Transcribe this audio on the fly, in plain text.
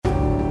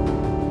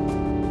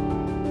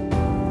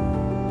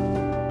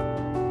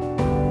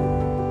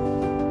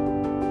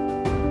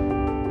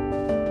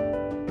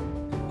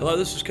Hello,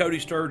 this is Cody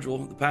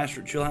Sturgill, the pastor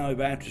at Chilhowee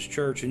Baptist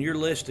Church, and you're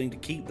listening to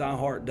Keep Thy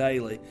Heart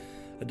Daily,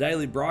 a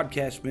daily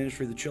broadcast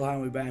ministry of the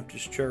Chilhowee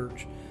Baptist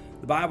Church.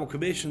 The Bible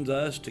commissions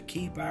us to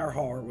keep our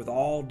heart with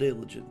all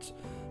diligence,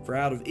 for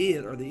out of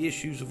it are the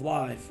issues of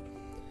life.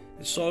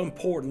 It's so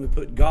important we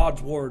put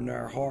God's Word into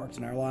our hearts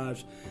and our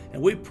lives,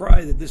 and we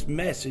pray that this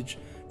message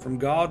from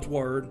God's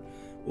Word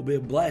will be a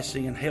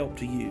blessing and help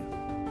to you.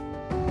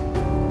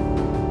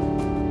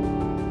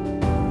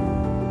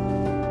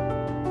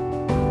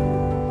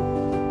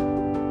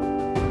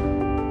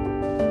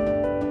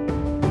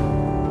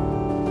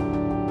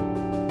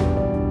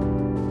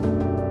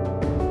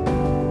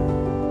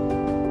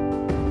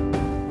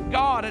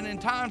 And in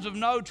times of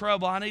no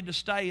trouble, I need to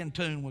stay in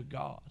tune with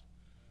God.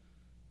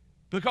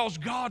 Because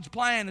God's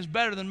plan is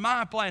better than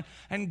my plan,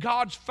 and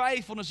God's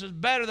faithfulness is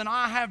better than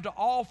I have to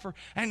offer,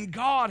 and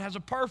God has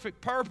a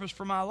perfect purpose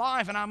for my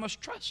life, and I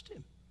must trust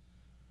Him.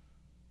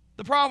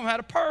 The problem had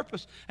a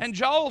purpose, and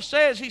Joel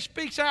says, he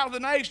speaks out of the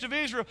nation of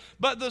Israel,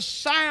 but the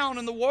sound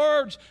and the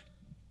words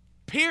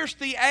pierce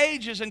the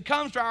ages and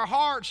comes to our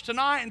hearts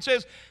tonight and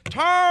says,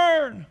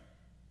 turn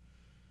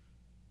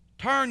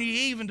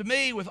ye even to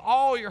me with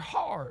all your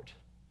heart.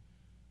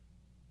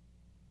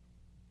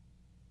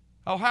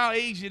 Oh, how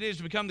easy it is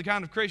to become the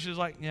kind of Christian who's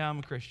like, yeah, I'm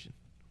a Christian.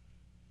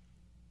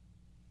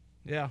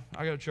 Yeah,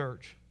 I go to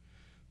church.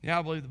 Yeah,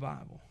 I believe the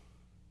Bible.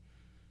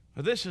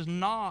 But this is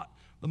not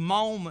the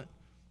moment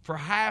for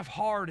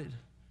half-hearted,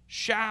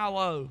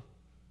 shallow,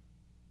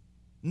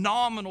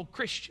 nominal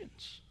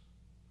Christians.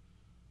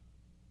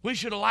 We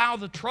should allow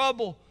the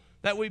trouble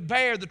that we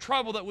bear, the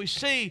trouble that we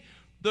see,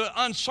 the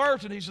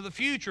uncertainties of the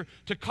future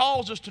to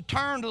cause us to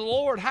turn to the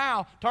Lord.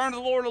 How? Turn to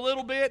the Lord a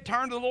little bit,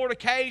 turn to the Lord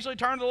occasionally,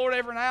 turn to the Lord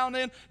every now and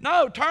then.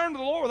 No, turn to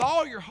the Lord with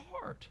all your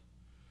heart.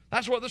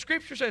 That's what the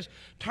Scripture says.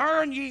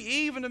 Turn ye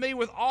even to me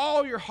with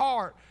all your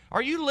heart.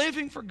 Are you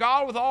living for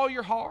God with all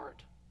your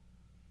heart?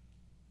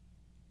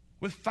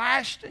 With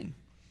fasting,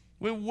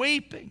 with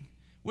weeping,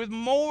 with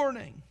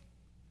mourning.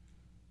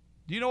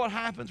 Do you know what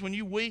happens when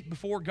you weep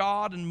before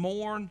God and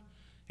mourn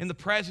in the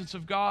presence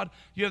of God?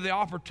 You have the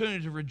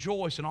opportunity to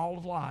rejoice in all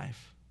of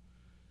life.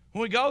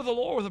 When we go to the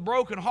Lord with a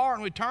broken heart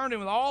and we turn to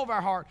Him with all of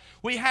our heart,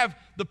 we have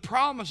the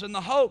promise and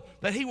the hope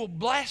that He will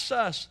bless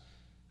us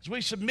as we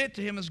submit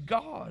to Him as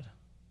God.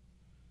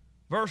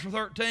 Verse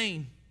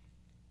 13.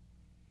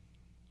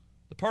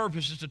 The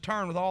purpose is to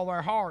turn with all of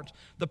our hearts.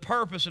 The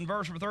purpose in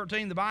verse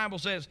 13, the Bible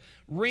says,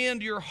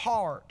 rend your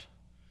heart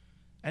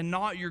and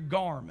not your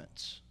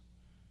garments,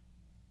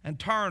 and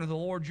turn to the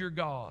Lord your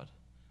God.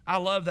 I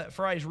love that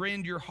phrase,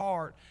 rend your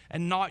heart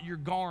and not your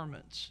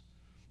garments.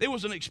 It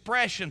was an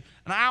expression,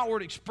 an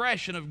outward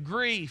expression of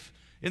grief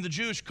in the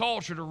Jewish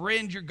culture to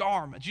rend your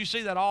garments. You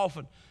see that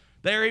often.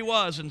 There he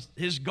was, and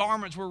his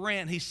garments were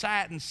rent. He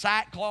sat in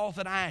sackcloth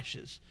and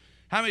ashes.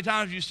 How many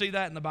times do you see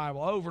that in the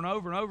Bible? Over and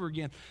over and over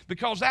again.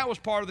 Because that was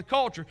part of the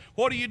culture.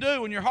 What do you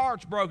do when your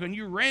heart's broken?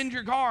 You rend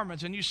your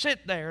garments and you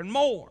sit there and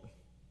mourn.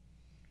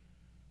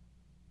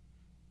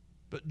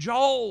 But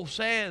Joel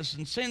says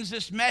and sends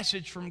this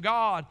message from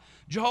God.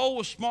 Joel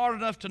was smart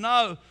enough to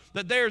know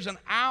that there's an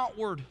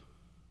outward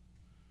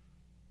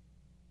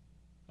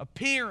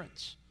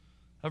appearance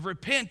of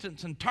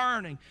repentance and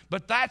turning,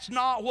 but that's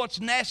not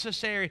what's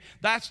necessary.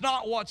 That's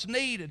not what's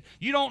needed.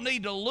 You don't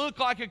need to look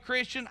like a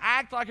Christian,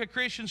 act like a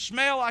Christian,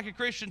 smell like a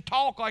Christian,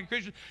 talk like a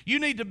Christian. You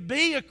need to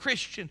be a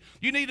Christian.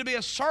 You need to be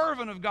a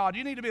servant of God.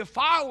 You need to be a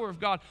follower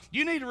of God.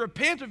 You need to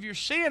repent of your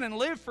sin and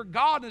live for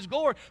God and His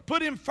glory.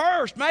 Put Him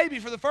first, maybe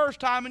for the first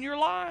time in your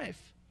life.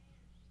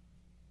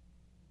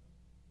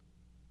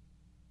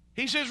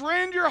 He says,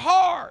 rend your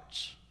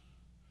hearts.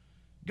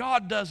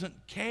 God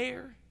doesn't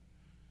care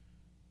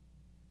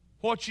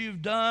what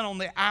you've done on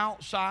the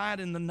outside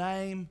in the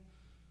name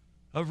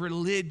of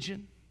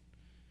religion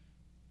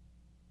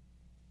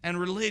and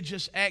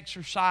religious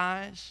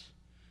exercise.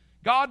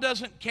 God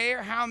doesn't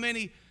care how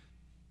many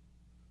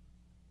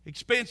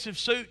expensive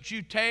suits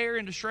you tear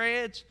into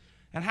shreds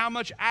and how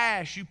much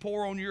ash you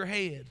pour on your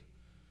head.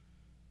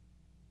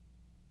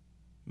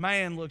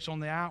 Man looks on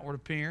the outward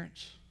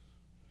appearance.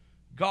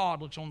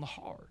 God looks on the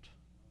heart.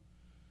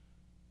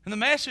 And the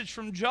message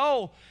from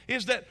Joel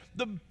is that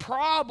the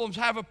problems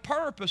have a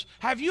purpose.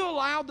 Have you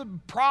allowed the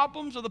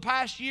problems of the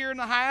past year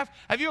and a half,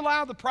 have you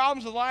allowed the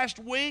problems of the last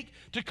week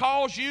to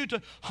cause you to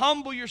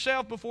humble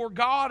yourself before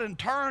God and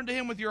turn to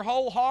Him with your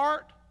whole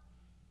heart?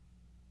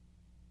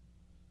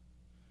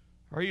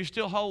 Or are you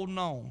still holding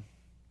on?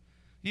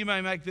 You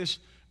may make this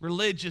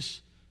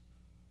religious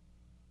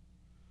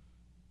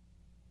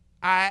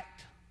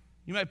act.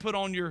 You may put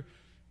on your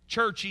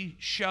churchy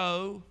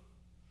show.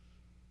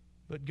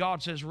 But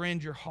God says,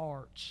 rend your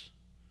hearts,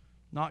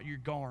 not your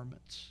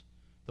garments.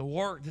 The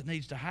work that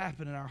needs to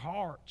happen in our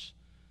hearts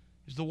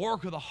is the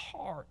work of the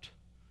heart.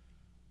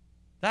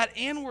 That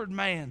inward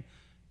man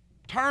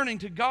turning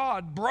to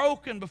God,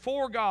 broken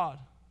before God.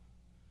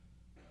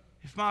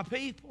 If my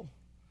people,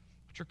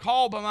 which are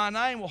called by my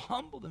name, will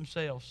humble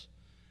themselves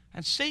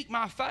and seek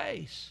my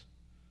face,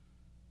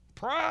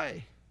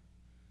 pray,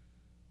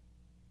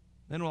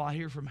 then will I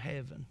hear from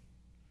heaven.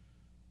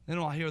 Then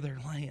will I hear their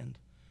land.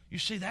 You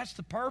see, that's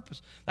the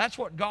purpose. That's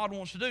what God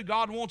wants to do.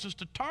 God wants us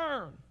to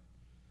turn.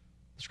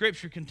 The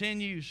Scripture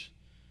continues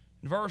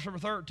in verse number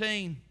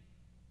 13.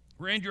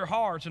 Rend your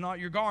hearts and not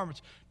your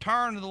garments.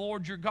 Turn to the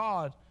Lord your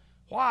God.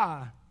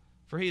 Why?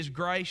 For He is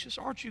gracious.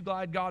 Aren't you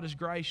glad God is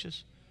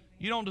gracious?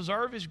 You don't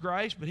deserve His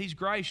grace, but He's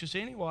gracious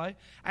anyway.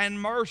 And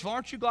merciful.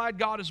 Aren't you glad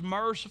God is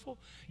merciful?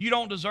 You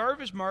don't deserve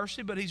His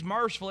mercy, but He's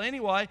merciful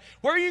anyway.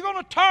 Where are you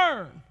going to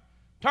turn?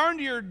 Turn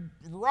to your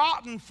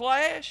rotten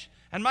flesh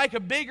and make a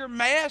bigger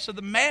mess of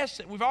the mess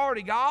that we've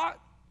already got?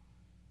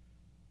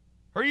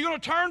 Or are you going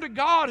to turn to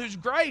God who's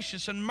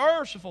gracious and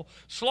merciful,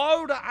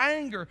 slow to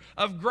anger,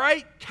 of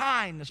great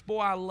kindness? Boy,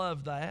 I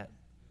love that.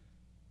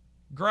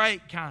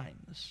 Great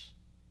kindness.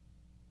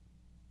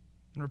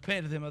 And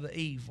repent of them of the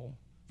evil.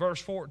 Verse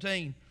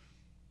 14,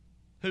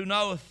 who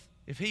knoweth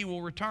if he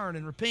will return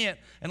and repent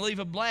and leave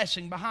a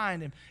blessing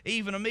behind him,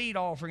 even a meat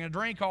offering and a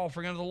drink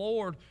offering unto the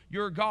Lord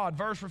your God.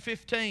 Verse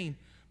 15,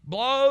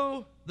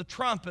 blow the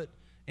trumpet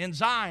in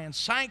Zion,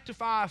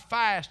 sanctify a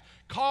fast,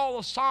 call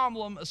a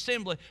solemn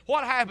assembly.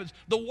 What happens?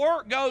 The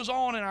work goes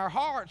on in our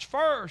hearts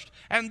first,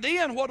 and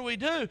then what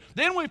do?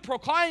 Then we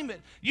proclaim it.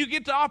 You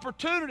get the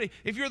opportunity.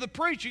 If you're the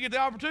preacher, you get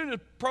the opportunity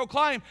to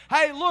proclaim,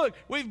 hey, look,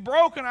 we've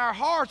broken our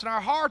hearts, and our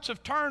hearts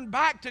have turned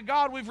back to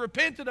God. We've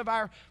repented of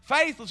our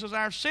faithlessness,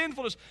 our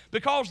sinfulness,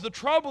 because of the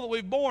trouble that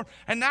we've borne.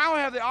 And now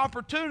we have the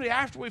opportunity,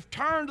 after we've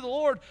turned to the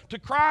Lord, to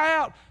cry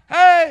out,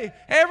 hey,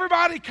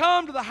 everybody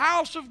come to the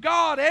house of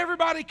God.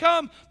 Everybody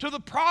come to the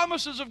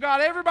promises of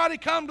God. Everybody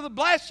come to the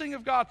blessing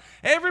of God.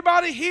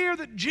 Everybody hear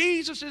that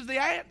Jesus is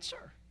the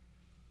answer.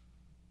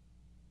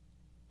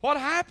 What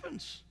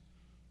happens?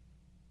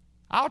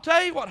 I'll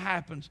tell you what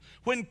happens.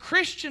 When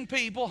Christian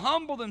people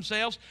humble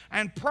themselves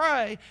and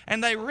pray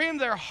and they rend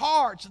their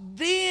hearts,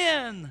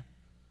 then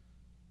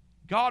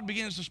God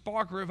begins to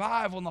spark a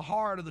revival in the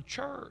heart of the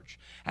church.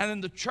 And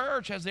then the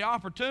church has the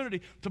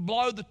opportunity to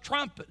blow the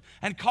trumpet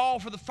and call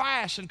for the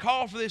fast and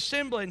call for the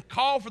assembly and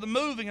call for the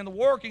moving and the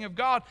working of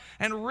God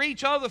and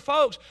reach other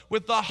folks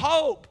with the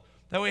hope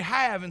that we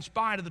have in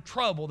spite of the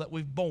trouble that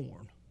we've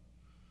borne.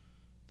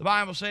 The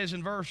Bible says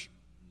in verse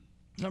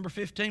number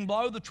 15,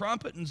 blow the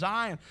trumpet in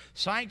Zion,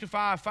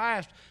 sanctify a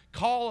fast,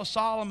 call a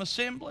solemn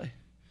assembly,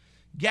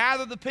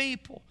 gather the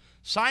people,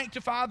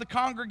 sanctify the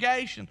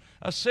congregation,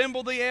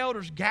 assemble the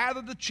elders,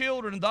 gather the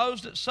children and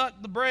those that suck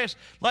the breast.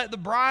 Let the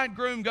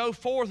bridegroom go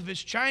forth of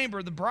his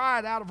chamber, the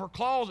bride out of her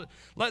closet.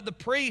 Let the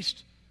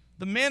priests,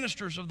 the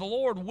ministers of the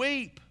Lord,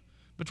 weep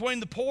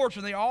between the porch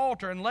and the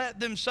altar, and let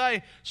them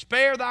say,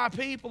 spare thy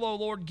people, O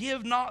Lord,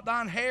 give not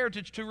thine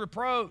heritage to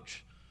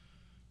reproach.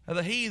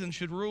 The heathen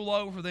should rule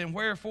over them.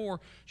 Wherefore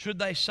should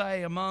they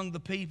say among the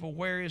people,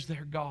 where is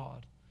their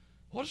God?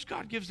 What does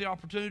God give us the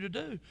opportunity to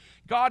do?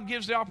 God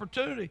gives the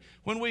opportunity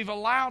when we've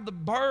allowed the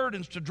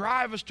burdens to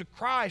drive us to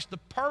Christ. The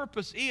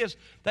purpose is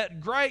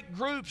that great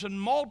groups and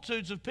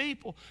multitudes of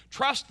people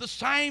trust the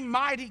same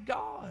mighty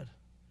God.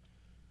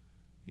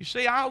 You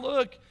see, I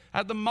look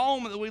at the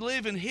moment that we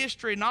live in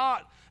history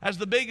not as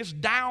the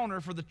biggest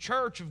downer for the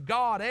church of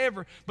God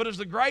ever, but as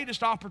the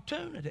greatest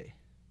opportunity.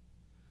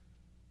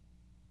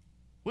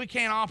 We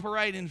can't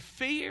operate in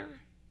fear.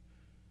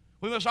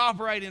 We must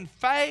operate in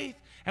faith.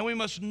 And we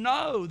must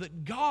know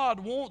that God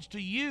wants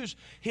to use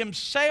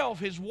Himself,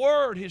 His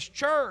Word, His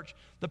church,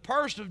 the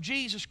person of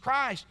Jesus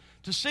Christ,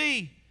 to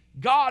see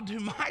God do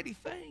mighty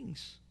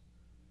things.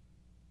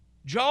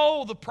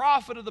 Joel, the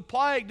prophet of the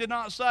plague, did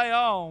not say,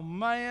 oh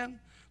man,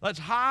 let's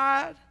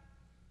hide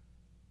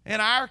in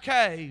our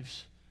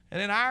caves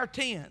and in our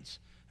tents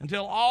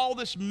until all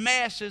this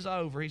mess is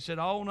over. He said,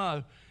 oh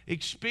no.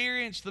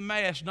 Experience the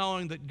mess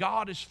knowing that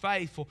God is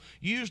faithful.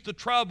 Use the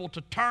trouble to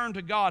turn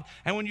to God.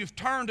 And when you've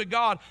turned to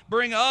God,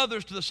 bring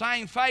others to the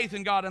same faith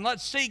in God. And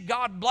let's see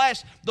God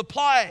bless the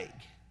plague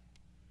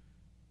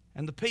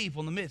and the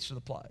people in the midst of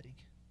the plague.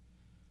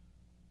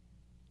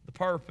 The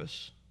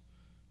purpose,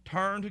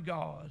 turn to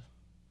God.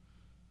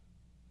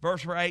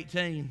 Verse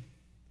 18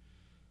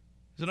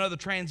 is another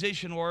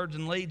transition word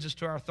and leads us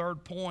to our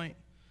third point.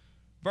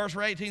 Verse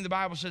 18, the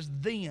Bible says,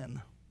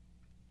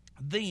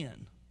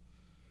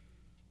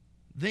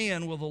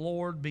 then will the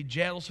Lord be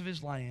jealous of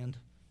His land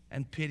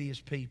and pity His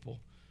people.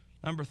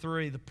 Number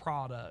 3, the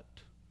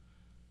product.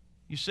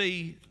 You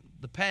see,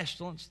 the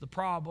pestilence, the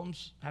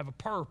problems have a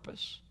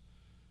purpose.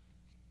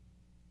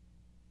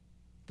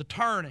 The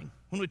turning.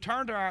 When we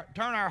turn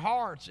our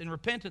hearts in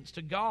repentance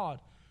to God,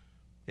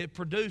 it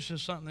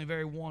produces something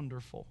very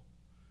wonderful.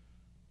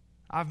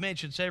 I've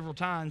mentioned several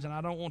times, and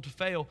I don't want to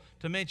fail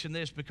to mention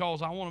this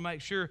because I want to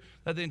make sure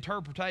that the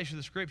interpretation of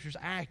the Scripture is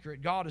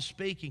accurate. God is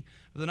speaking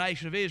of the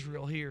nation of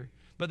Israel here.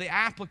 But the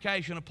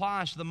application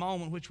applies to the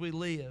moment in which we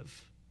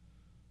live.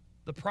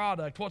 The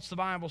product, what's the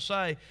Bible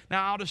say?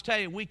 Now, I'll just tell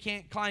you, we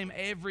can't claim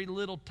every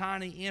little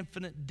tiny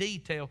infinite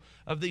detail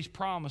of these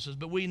promises,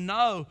 but we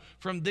know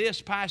from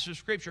this passage of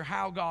Scripture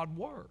how God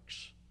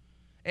works.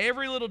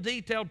 Every little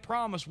detailed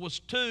promise was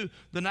to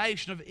the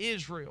nation of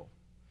Israel.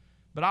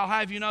 But I'll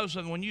have you know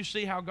something. When you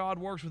see how God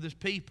works with His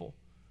people,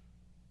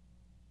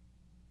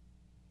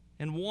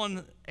 in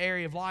one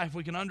area of life,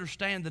 we can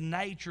understand the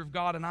nature of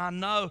God. And I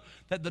know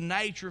that the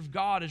nature of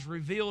God is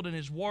revealed in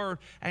His Word,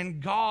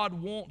 and God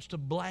wants to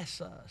bless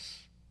us.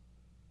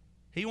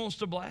 He wants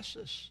to bless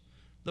us.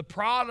 The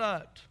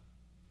product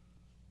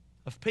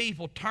of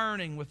people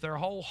turning with their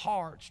whole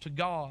hearts to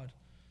God,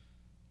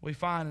 we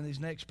find in these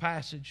next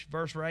passage,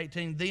 verse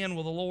 18, then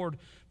will the Lord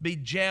be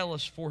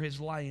jealous for His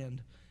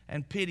land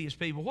and pity His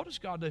people. What does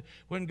God do?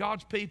 When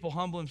God's people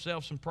humble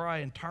themselves and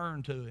pray and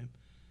turn to Him,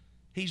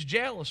 He's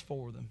jealous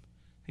for them.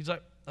 He's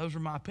like, those are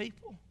my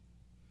people.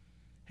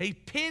 He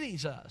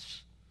pities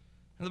us.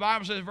 And the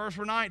Bible says, verse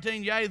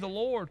 19, yea, the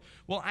Lord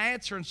will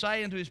answer and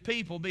say unto His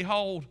people,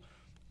 behold,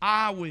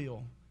 I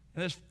will.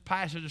 In this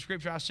passage of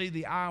Scripture, I see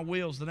the I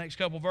wills, the next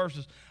couple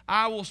verses.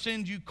 I will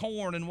send you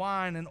corn and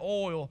wine and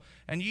oil,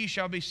 and ye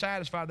shall be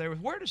satisfied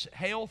therewith. Where does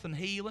health and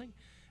healing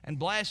and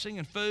blessing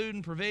and food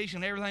and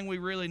provision and everything we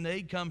really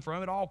need come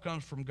from? It all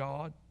comes from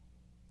God.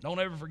 Don't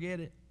ever forget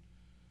it.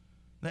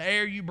 The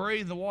air you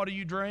breathe, the water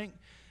you drink,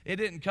 it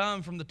didn't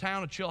come from the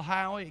town of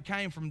Chilhowie. It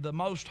came from the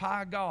Most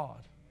High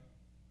God.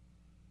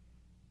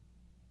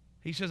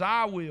 He says,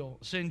 I will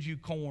send you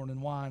corn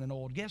and wine and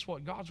oil. Guess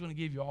what? God's going to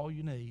give you all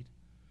you need.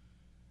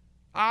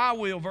 I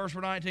will, verse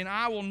 19,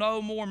 I will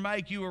no more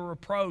make you a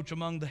reproach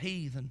among the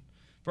heathen.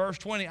 Verse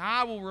 20,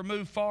 I will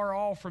remove far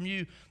off from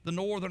you the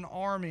northern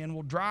army and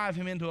will drive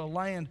him into a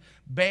land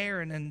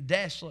barren and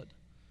desolate,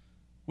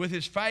 with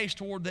his face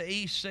toward the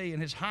east sea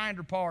and his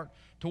hinder part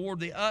toward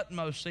the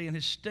utmost sea, and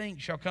his stink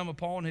shall come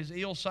upon, his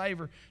ill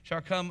savor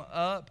shall come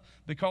up,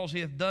 because he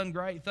hath done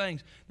great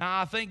things.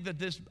 Now, I think that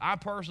this, I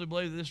personally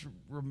believe that this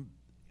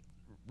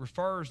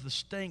the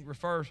stink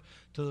refers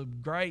to the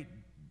great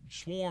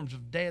swarms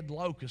of dead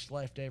locusts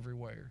left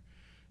everywhere.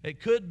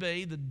 It could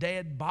be the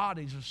dead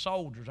bodies of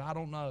soldiers. I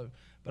don't know.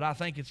 But I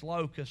think it's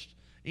locusts.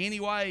 Any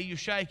way you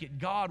shake it,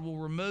 God will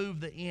remove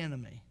the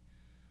enemy.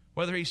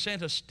 Whether He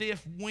sent a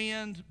stiff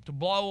wind to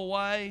blow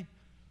away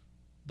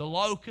the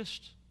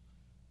locust,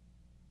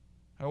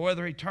 or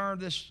whether He turned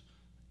this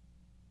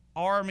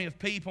army of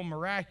people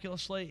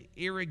miraculously,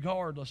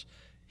 irregardless,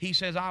 He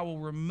says, I will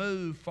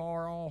remove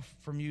far off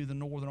from you the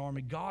northern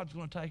army. God's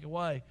going to take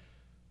away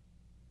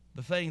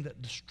the thing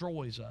that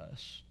destroys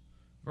us.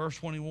 Verse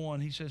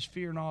 21, He says,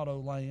 fear not, O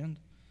land,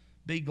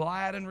 be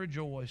glad and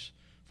rejoice,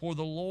 for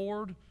the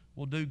Lord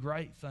will do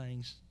great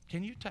things.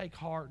 Can you take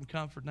heart and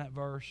comfort in that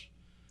verse?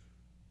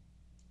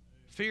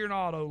 Fear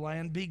not, O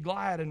land, be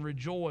glad and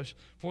rejoice,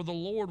 for the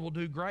Lord will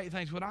do great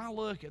things. When I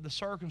look at the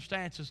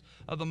circumstances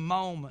of the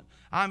moment,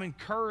 I'm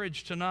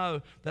encouraged to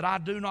know that I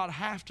do not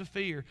have to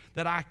fear,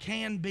 that I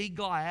can be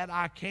glad,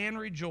 I can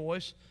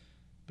rejoice,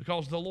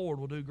 because the Lord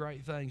will do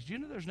great things. Do you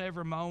know there's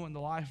never a moment in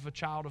the life of a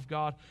child of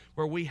God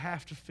where we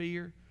have to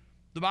fear?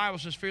 The Bible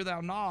says, fear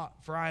thou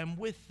not, for I am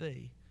with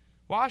thee.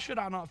 Why should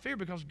I not fear?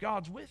 Because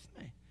God's with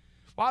me.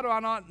 Why do I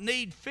not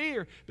need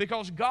fear?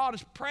 Because God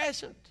is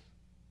present.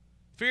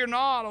 Fear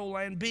not, O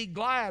land, be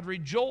glad,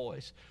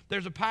 rejoice.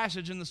 There's a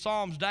passage in the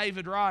Psalms,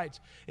 David writes,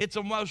 it's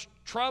the most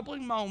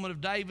troubling moment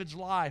of David's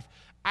life.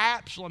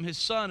 Absalom, his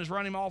son, has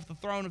run him off the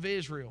throne of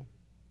Israel.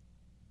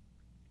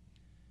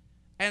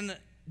 And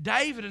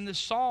David, in this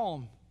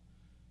psalm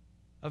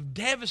of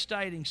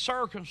devastating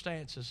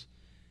circumstances,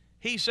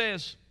 he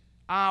says,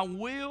 I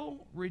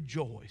will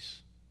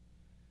rejoice.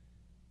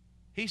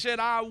 He said,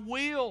 I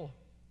will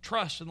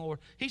trust in the Lord.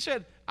 He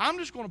said, I'm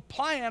just going to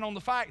plan on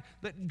the fact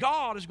that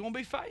God is going to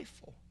be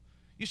faithful.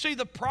 You see,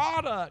 the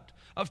product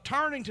of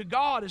turning to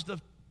God is the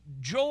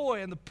joy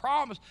and the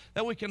promise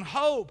that we can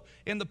hope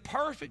in the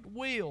perfect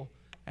will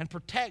and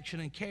protection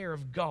and care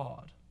of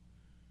God.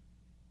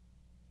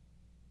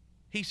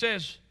 He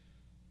says,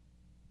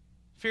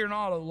 fear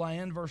not, O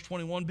land, verse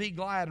 21, be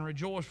glad and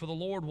rejoice, for the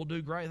Lord will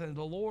do great things.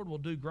 The Lord will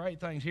do great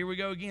things. Here we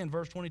go again,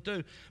 verse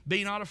 22,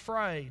 be not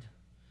afraid,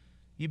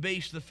 ye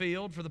beasts of the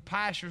field, for the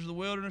pastures of the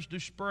wilderness do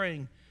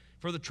spring.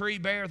 For the tree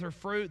beareth her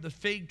fruit, the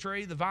fig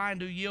tree, the vine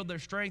do yield their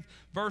strength.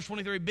 Verse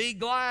 23, be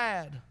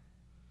glad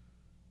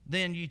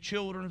then, ye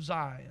children of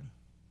Zion.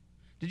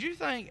 Did you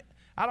think,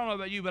 I don't know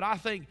about you, but I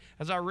think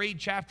as I read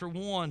chapter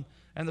 1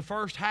 and the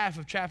first half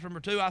of chapter number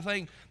 2, I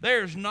think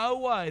there's no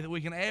way that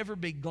we can ever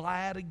be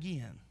glad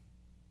again.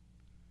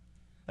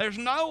 There's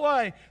no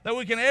way that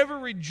we can ever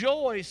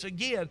rejoice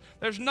again.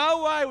 There's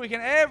no way we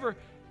can ever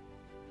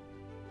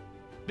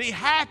be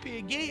happy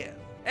again.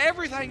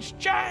 Everything's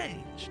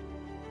changed.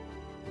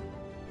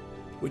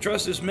 We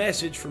trust this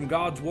message from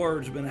God's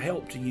Word has been a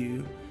help to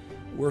you.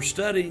 We're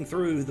studying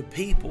through the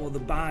people of the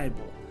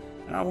Bible.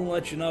 And I want to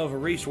let you know of a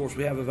resource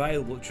we have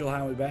available at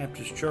Chilhowie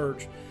Baptist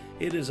Church.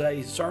 It is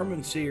a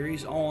sermon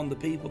series on the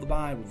people of the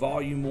Bible.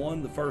 Volume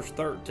 1, the first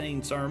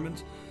 13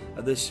 sermons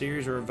of this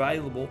series are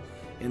available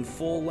in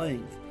full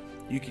length.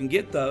 You can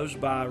get those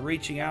by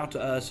reaching out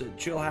to us at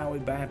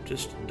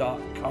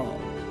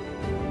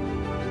chilhowiebaptist.com.